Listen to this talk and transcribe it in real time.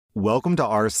Welcome to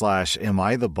r/Am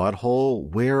I the Butthole,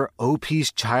 where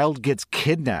OP's child gets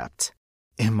kidnapped.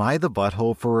 Am I the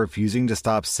butthole for refusing to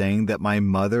stop saying that my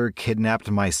mother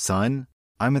kidnapped my son?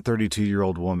 I'm a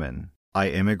 32-year-old woman.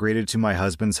 I immigrated to my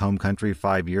husband's home country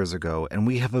 5 years ago, and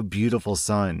we have a beautiful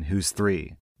son who's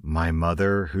 3. My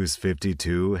mother, who's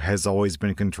 52, has always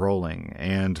been controlling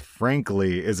and,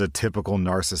 frankly, is a typical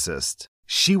narcissist.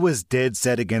 She was dead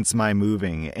set against my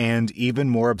moving and even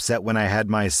more upset when I had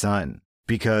my son.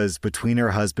 Because between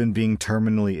her husband being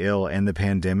terminally ill and the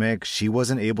pandemic, she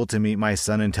wasn't able to meet my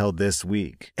son until this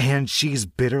week. And she's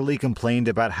bitterly complained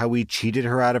about how he cheated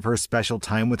her out of her special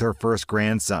time with her first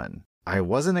grandson. I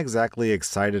wasn't exactly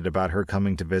excited about her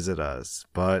coming to visit us,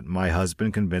 but my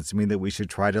husband convinced me that we should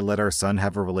try to let our son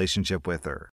have a relationship with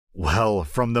her. Well,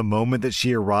 from the moment that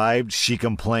she arrived, she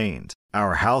complained.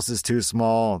 Our house is too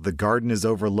small, the garden is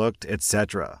overlooked,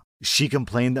 etc. She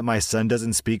complained that my son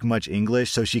doesn't speak much English,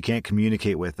 so she can't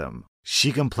communicate with him.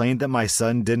 She complained that my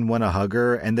son didn't want to hug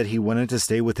her and that he wanted to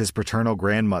stay with his paternal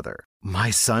grandmother.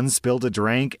 My son spilled a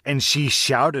drink and she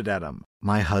shouted at him.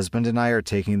 My husband and I are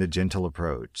taking the gentle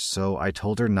approach, so I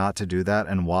told her not to do that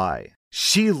and why.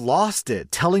 She lost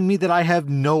it, telling me that I have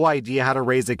no idea how to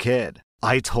raise a kid.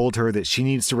 I told her that she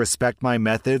needs to respect my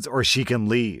methods or she can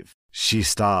leave. She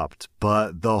stopped,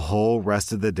 but the whole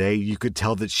rest of the day you could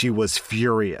tell that she was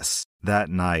furious. That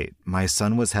night, my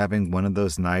son was having one of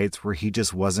those nights where he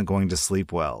just wasn't going to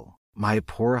sleep well. My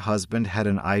poor husband had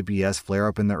an IBS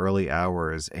flare-up in the early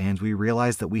hours, and we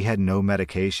realized that we had no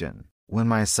medication. When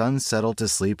my son settled to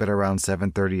sleep at around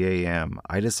 7:30 a.m.,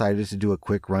 I decided to do a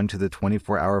quick run to the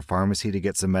 24-hour pharmacy to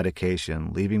get some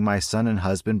medication, leaving my son and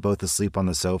husband both asleep on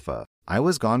the sofa. I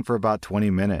was gone for about 20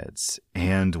 minutes,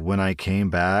 and when I came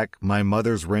back, my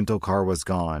mother's rental car was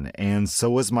gone, and so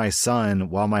was my son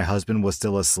while my husband was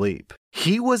still asleep.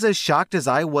 He was as shocked as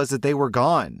I was that they were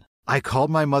gone. I called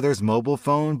my mother's mobile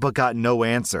phone but got no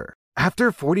answer.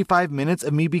 After 45 minutes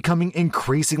of me becoming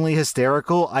increasingly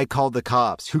hysterical, I called the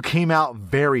cops, who came out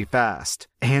very fast.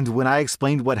 And when I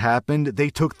explained what happened, they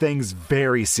took things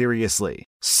very seriously.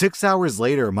 6 hours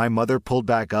later, my mother pulled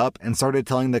back up and started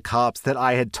telling the cops that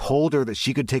I had told her that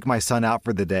she could take my son out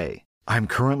for the day. I'm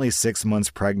currently 6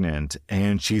 months pregnant,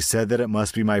 and she said that it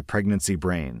must be my pregnancy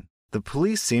brain. The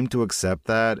police seemed to accept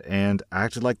that and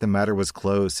acted like the matter was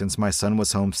closed since my son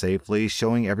was home safely,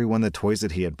 showing everyone the toys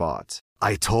that he had bought.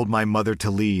 I told my mother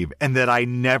to leave and that I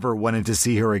never wanted to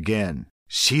see her again.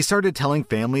 She started telling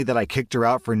family that I kicked her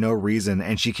out for no reason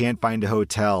and she can't find a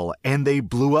hotel, and they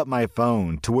blew up my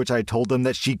phone, to which I told them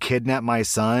that she kidnapped my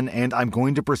son and I'm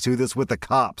going to pursue this with the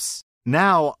cops.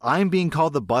 Now, I'm being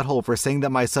called the butthole for saying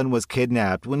that my son was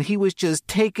kidnapped when he was just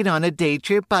taken on a day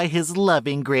trip by his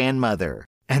loving grandmother,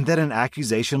 and that an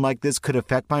accusation like this could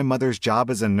affect my mother's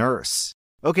job as a nurse.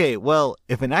 Okay, well,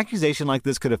 if an accusation like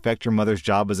this could affect your mother's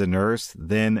job as a nurse,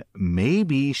 then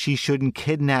maybe she shouldn't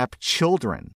kidnap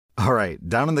children. Alright,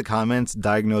 down in the comments,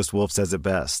 Diagnosed Wolf says it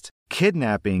best.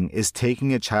 Kidnapping is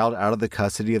taking a child out of the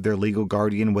custody of their legal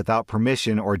guardian without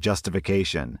permission or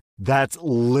justification. That's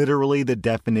literally the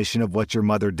definition of what your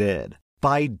mother did.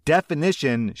 By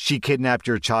definition, she kidnapped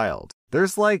your child.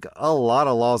 There's like a lot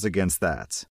of laws against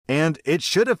that. And it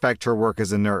should affect her work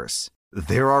as a nurse.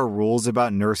 There are rules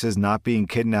about nurses not being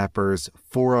kidnappers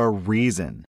for a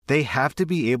reason. They have to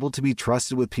be able to be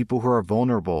trusted with people who are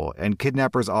vulnerable, and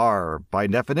kidnappers are, by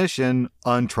definition,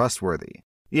 untrustworthy.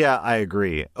 Yeah, I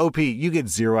agree. OP, you get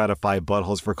 0 out of 5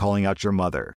 buttholes for calling out your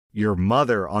mother. Your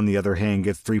mother, on the other hand,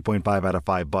 gets 3.5 out of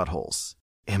 5 buttholes.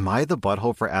 Am I the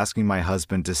butthole for asking my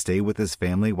husband to stay with his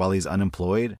family while he's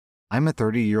unemployed? I'm a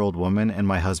 30-year-old woman and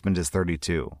my husband is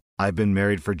 32. I've been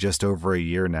married for just over a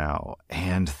year now,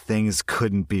 and things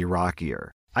couldn't be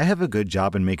rockier. I have a good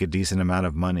job and make a decent amount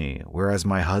of money, whereas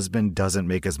my husband doesn't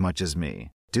make as much as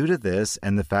me. Due to this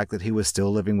and the fact that he was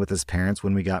still living with his parents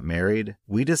when we got married,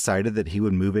 we decided that he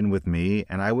would move in with me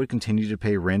and I would continue to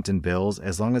pay rent and bills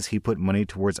as long as he put money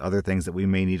towards other things that we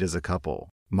may need as a couple.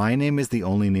 My name is the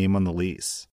only name on the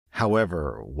lease.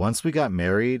 However, once we got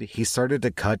married, he started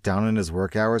to cut down on his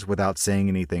work hours without saying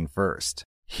anything first.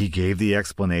 He gave the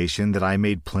explanation that I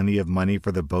made plenty of money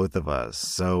for the both of us,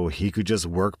 so he could just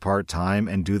work part-time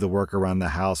and do the work around the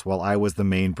house while I was the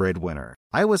main breadwinner.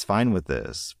 I was fine with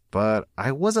this, but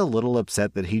I was a little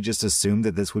upset that he just assumed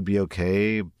that this would be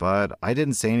okay, but I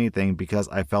didn't say anything because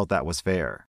I felt that was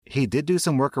fair. He did do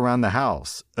some work around the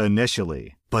house,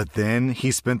 initially, but then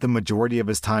he spent the majority of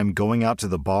his time going out to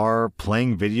the bar,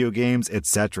 playing video games,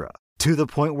 etc. To the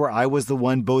point where I was the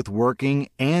one both working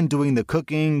and doing the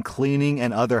cooking, cleaning,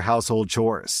 and other household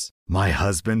chores. My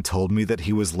husband told me that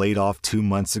he was laid off 2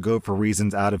 months ago for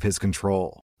reasons out of his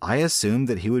control. I assumed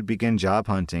that he would begin job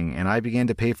hunting and I began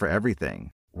to pay for everything.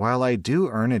 While I do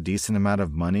earn a decent amount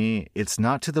of money, it's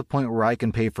not to the point where I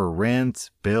can pay for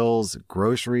rent, bills,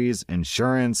 groceries,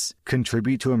 insurance,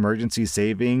 contribute to emergency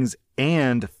savings,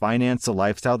 and finance the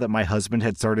lifestyle that my husband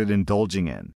had started indulging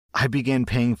in. I began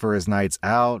paying for his nights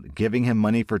out, giving him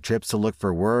money for trips to look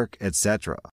for work,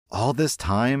 etc. All this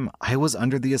time, I was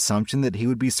under the assumption that he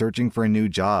would be searching for a new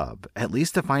job, at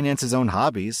least to finance his own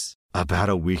hobbies. About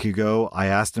a week ago, I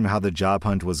asked him how the job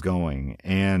hunt was going,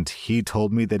 and he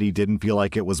told me that he didn't feel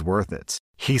like it was worth it.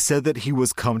 He said that he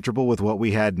was comfortable with what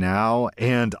we had now,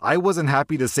 and I wasn't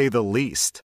happy to say the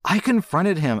least. I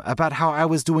confronted him about how I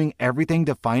was doing everything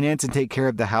to finance and take care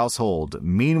of the household.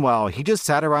 Meanwhile, he just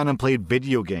sat around and played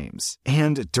video games.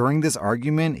 And during this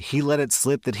argument, he let it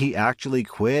slip that he actually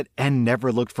quit and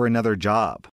never looked for another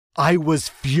job. I was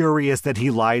furious that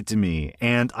he lied to me,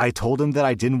 and I told him that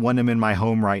I didn't want him in my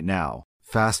home right now.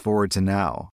 Fast forward to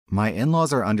now. My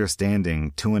in-laws are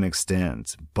understanding to an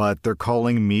extent, but they're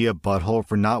calling me a butthole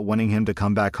for not wanting him to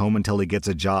come back home until he gets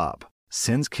a job.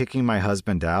 Since kicking my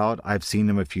husband out, I've seen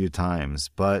him a few times,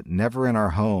 but never in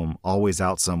our home, always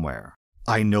out somewhere.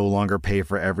 I no longer pay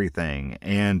for everything,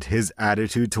 and his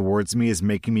attitude towards me is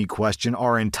making me question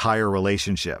our entire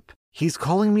relationship. He's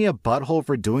calling me a butthole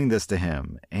for doing this to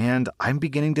him, and I'm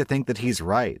beginning to think that he's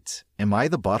right. Am I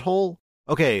the butthole?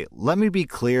 Okay, let me be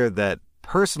clear that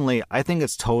personally, I think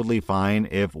it's totally fine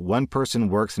if one person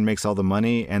works and makes all the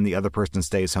money and the other person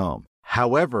stays home.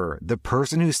 However, the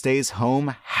person who stays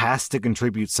home has to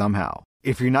contribute somehow.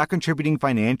 If you're not contributing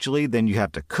financially, then you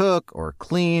have to cook or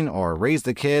clean or raise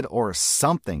the kid or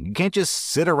something. You can't just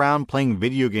sit around playing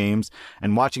video games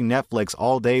and watching Netflix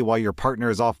all day while your partner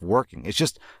is off working. It's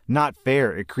just not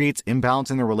fair. It creates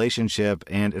imbalance in the relationship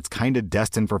and it's kind of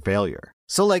destined for failure.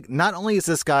 So not only is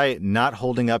this guy not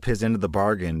holding up his end of the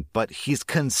bargain, but he's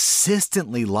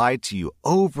consistently lied to you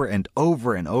over and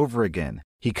over and over again.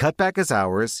 He cut back his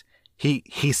hours.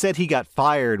 He said he got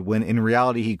fired when in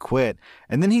reality he quit.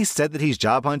 And then he said that he's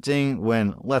job hunting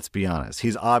when, let's be honest,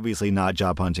 he's obviously not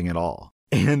job hunting at all.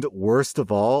 And worst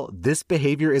of all, this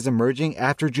behavior is emerging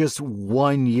after just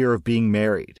 1 year of being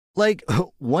married.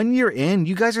 1 year in,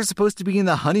 you guys are supposed to be in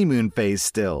the honeymoon phase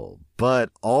still.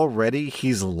 But already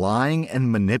he's lying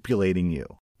and manipulating you.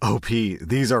 OP,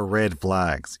 these are red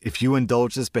flags. If you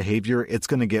indulge this behavior, it's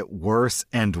going to get worse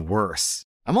and worse.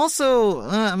 I'm also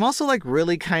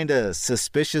really kind of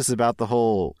suspicious about the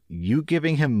whole you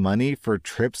giving him money for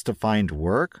trips to find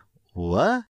work.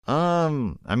 What?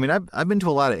 I've been to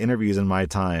a lot of interviews in my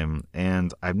time,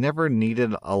 and I've never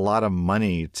needed a lot of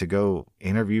money to go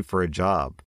interview for a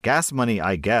job. Gas money,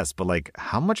 I guess, but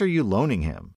how much are you loaning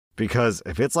him? Because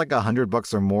if it's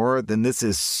 $100 or more, then this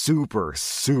is super,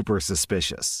 super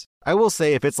suspicious. I will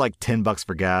say if it's $10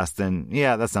 for gas, then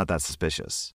yeah, that's not that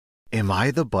suspicious. Am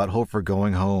I the butthole for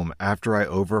going home after I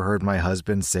overheard my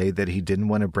husband say that he didn't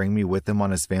want to bring me with him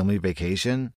on his family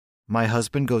vacation? My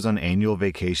husband goes on annual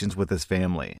vacations with his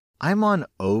family. I'm on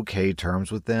okay terms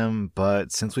with them,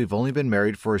 but since we've only been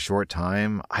married for a short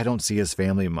time, I don't see his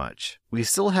family much. We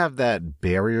still have that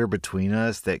barrier between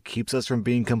us that keeps us from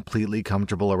being completely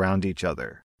comfortable around each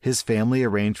other. His family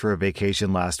arranged for a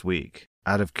vacation last week.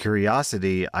 Out of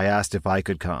curiosity, I asked if I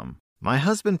could come. My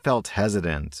husband felt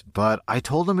hesitant, but I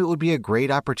told him it would be a great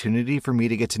opportunity for me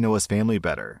to get to know his family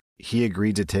better. He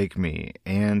agreed to take me,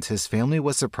 and his family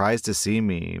was surprised to see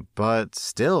me, but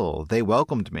still, they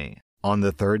welcomed me. On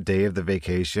the third day of the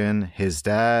vacation, his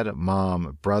dad,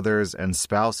 mom, brothers, and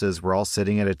spouses were all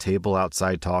sitting at a table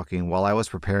outside talking while I was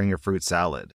preparing a fruit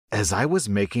salad. As I was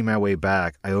making my way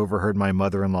back, I overheard my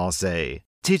mother-in-law say,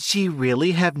 "Did she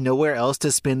really have nowhere else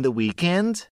to spend the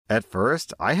weekend?" At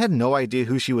first, I had no idea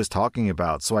who she was talking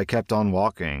about, so I kept on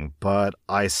walking, but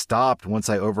I stopped once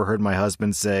I overheard my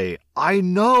husband say, "I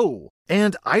know!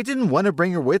 And I didn't want to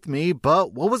bring her with me,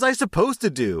 but what was I supposed to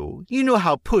do? You know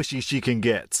how pushy she can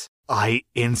get." I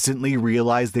instantly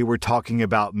realized they were talking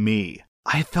about me.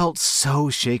 I felt so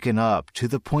shaken up to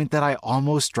the point that I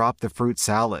almost dropped the fruit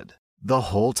salad. The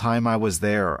whole time I was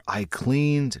there, I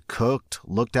cleaned, cooked,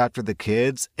 looked after the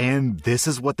kids, and this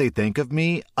is what they think of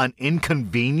me? An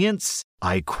inconvenience?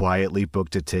 I quietly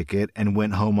booked a ticket and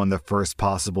went home on the first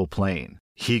possible plane.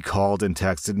 He called and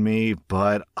texted me,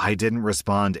 but I didn't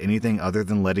respond anything other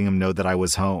than letting him know that I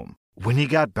was home. When he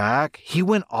got back, he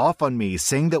went off on me,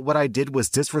 saying that what I did was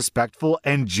disrespectful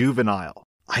and juvenile.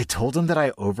 I told him that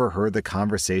I overheard the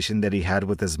conversation that he had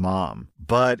with his mom,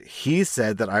 but he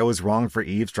said that I was wrong for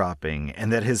eavesdropping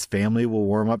and that his family will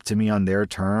warm up to me on their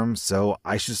terms, so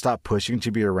I should stop pushing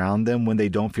to be around them when they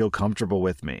don't feel comfortable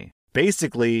with me.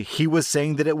 Basically, he was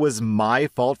saying that it was my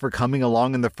fault for coming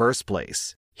along in the first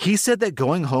place. He said that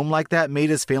going home like that made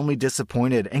his family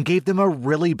disappointed and gave them a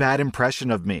really bad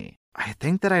impression of me. I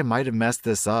think that I might have messed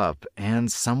this up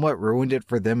and somewhat ruined it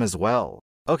for them as well.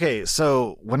 Okay,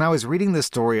 so when I was reading this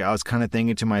story, I was kind of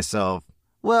thinking to myself,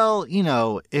 well,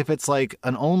 if it's like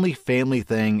an only family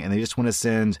thing and they just want to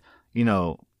send,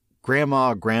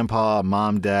 grandma, grandpa,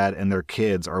 mom, dad, and their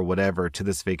kids or whatever to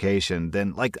this vacation,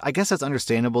 then I guess that's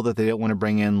understandable that they don't want to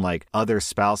bring in other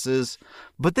spouses.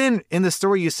 But then in the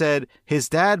story you said his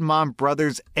dad, mom,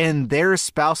 brothers, and their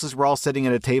spouses were all sitting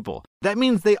at a table. That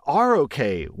means they are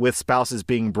okay with spouses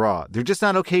being brought. They're just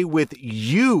not okay with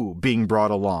you being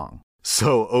brought along.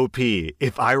 So OP,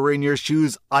 if I were in your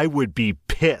shoes, I would be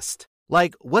pissed.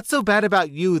 What's so bad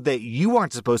about you that you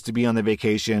aren't supposed to be on the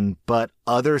vacation, but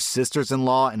other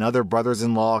sisters-in-law and other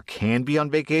brothers-in-law can be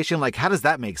on vacation? How does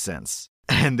that make sense?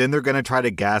 And then they're going to try to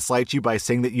gaslight you by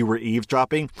saying that you were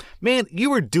eavesdropping? Man, you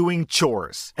were doing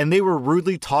chores, and they were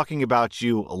rudely talking about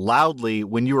you loudly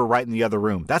when you were right in the other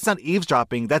room. That's not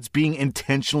eavesdropping, that's being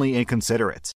intentionally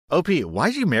inconsiderate. OP,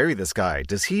 why'd you marry this guy?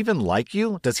 Does he even like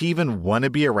you? Does he even want to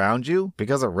be around you?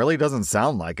 Because it really doesn't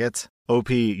sound like it. OP,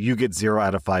 you get 0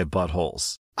 out of 5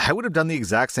 buttholes. I would have done the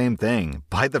exact same thing.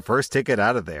 Buy the first ticket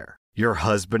out of there. Your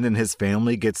husband and his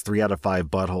family gets 3 out of 5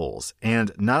 buttholes.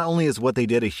 And not only is what they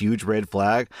did a huge red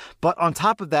flag, but on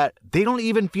top of that, they don't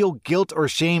even feel guilt or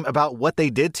shame about what they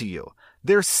did to you.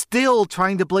 They're still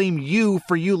trying to blame you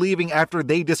for you leaving after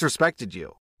they disrespected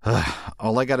you.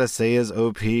 All I gotta say is,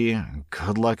 OP,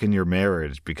 good luck in your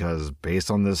marriage, because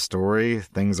based on this story,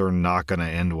 things are not gonna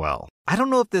end well. I don't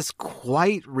know if this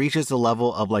quite reaches the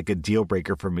level of a deal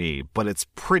breaker for me, but it's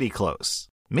pretty close.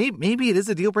 Maybe it is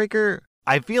a deal breaker.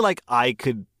 I feel like I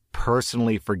could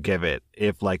personally forgive it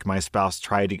if my spouse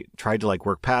tried to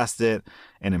work past it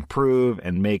and improve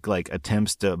and make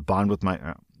attempts to bond with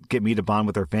get me to bond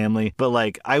with her family.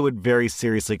 But I would very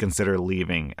seriously consider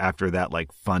leaving after that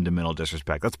fundamental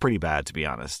disrespect. That's pretty bad, to be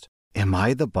honest. Am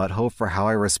I the butthole for how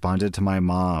I responded to my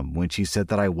mom when she said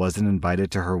that I wasn't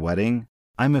invited to her wedding?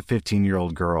 I'm a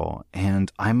 15-year-old girl,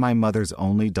 and I'm my mother's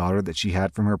only daughter that she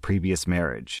had from her previous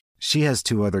marriage. She has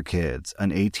 2 other kids,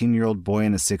 an 18-year-old boy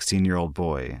and a 16-year-old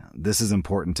boy. This is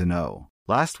important to know.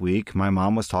 Last week, my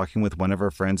mom was talking with one of her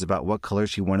friends about what color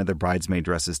she wanted the bridesmaid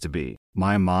dresses to be.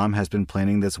 My mom has been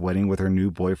planning this wedding with her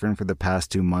new boyfriend for the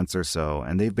past 2 months or so,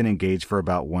 and they've been engaged for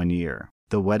about 1 year.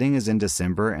 The wedding is in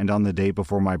December and on the day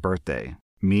before my birthday.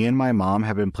 Me and my mom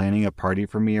have been planning a party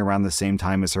for me around the same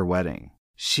time as her wedding.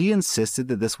 She insisted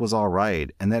that this was all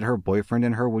right and that her boyfriend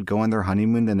and her would go on their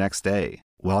honeymoon the next day.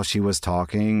 While she was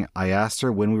talking, I asked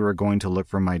her when we were going to look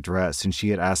for my dress, and she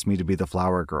had asked me to be the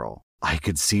flower girl. I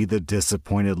could see the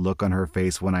disappointed look on her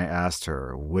face when I asked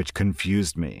her, which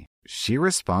confused me. She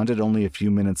responded only a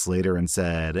few minutes later and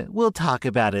said, "We'll talk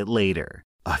about it later."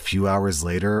 A few hours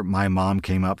later, my mom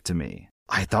came up to me.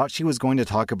 I thought she was going to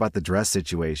talk about the dress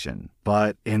situation,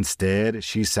 but instead,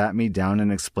 she sat me down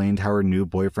and explained how her new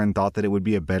boyfriend thought that it would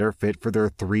be a better fit for their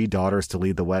 3 daughters to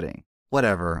lead the wedding.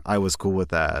 Whatever, I was cool with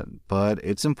that, but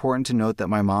it's important to note that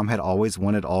my mom had always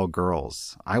wanted all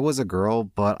girls. I was a girl,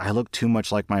 but I looked too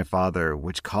much like my father,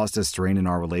 which caused a strain in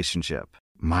our relationship.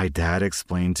 My dad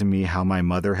explained to me how my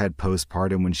mother had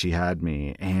postpartum when she had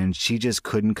me, and she just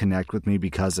couldn't connect with me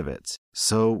because of it.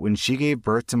 So when she gave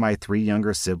birth to my 3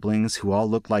 younger siblings who all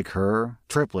looked like her,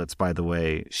 triplets by the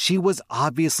way, she was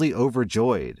obviously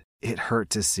overjoyed. It hurt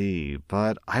to see,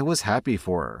 but I was happy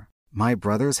for her. My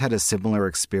brothers had a similar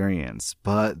experience,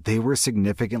 but they were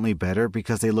significantly better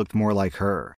because they looked more like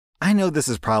her. I know this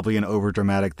is probably an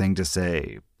overdramatic thing to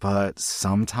say, but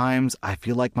sometimes I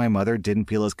feel like my mother didn't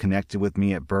feel as connected with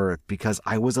me at birth because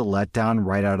I was a letdown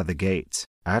right out of the gate.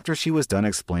 After she was done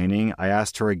explaining, I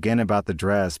asked her again about the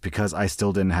dress because I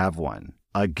still didn't have one.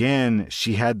 Again,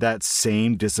 she had that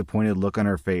same disappointed look on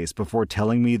her face before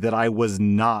telling me that I was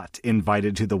not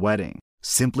invited to the wedding.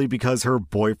 Simply because her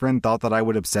boyfriend thought that I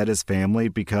would upset his family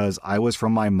because I was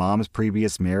from my mom's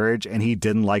previous marriage and he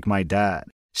didn't like my dad.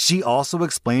 She also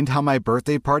explained how my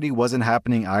birthday party wasn't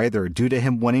happening either due to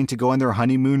him wanting to go on their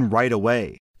honeymoon right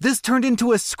away. This turned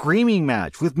into a screaming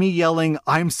match with me yelling,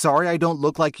 "I'm sorry I don't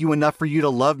look like you enough for you to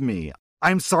love me.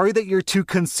 I'm sorry that you're too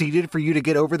conceited for you to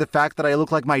get over the fact that I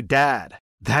look like my dad."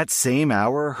 That same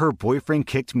hour, her boyfriend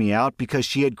kicked me out because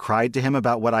she had cried to him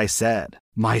about what I said.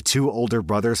 My 2 older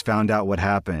brothers found out what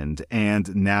happened,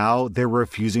 and now they're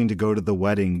refusing to go to the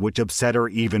wedding, which upset her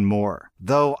even more.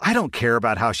 Though I don't care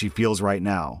about how she feels right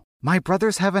now. My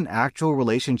brothers have an actual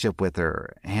relationship with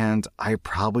her, and I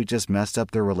probably just messed up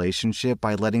their relationship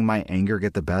by letting my anger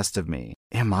get the best of me.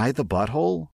 Am I the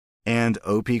butthole? And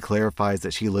OP clarifies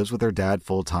that she lives with her dad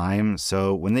full time,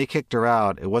 so when they kicked her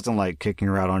out, it wasn't like kicking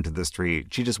her out onto the street.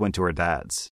 She just went to her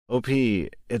dad's. OP,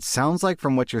 it sounds like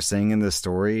from what you're saying in this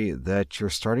story that you're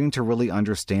starting to really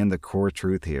understand the core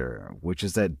truth here, which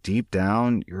is that deep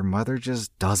down, your mother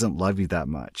just doesn't love you that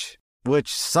much.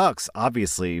 Which sucks,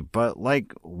 obviously, but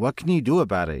what can you do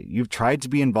about it? You've tried to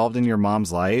be involved in your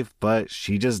mom's life, but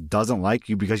she just doesn't like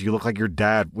you because you look like your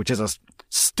dad, which is a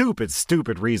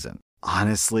stupid reason.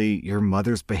 Honestly, your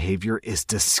mother's behavior is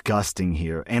disgusting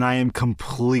here, and I am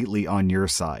completely on your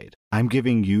side. I'm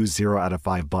giving you 0 out of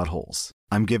 5 buttholes.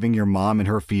 I'm giving your mom and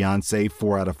her fiance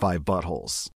 4 out of 5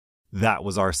 buttholes. That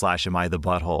was r/Am I the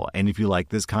Butthole, and if you like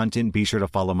this content, be sure to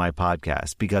follow my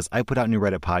podcast because I put out new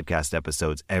Reddit podcast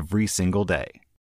episodes every single day.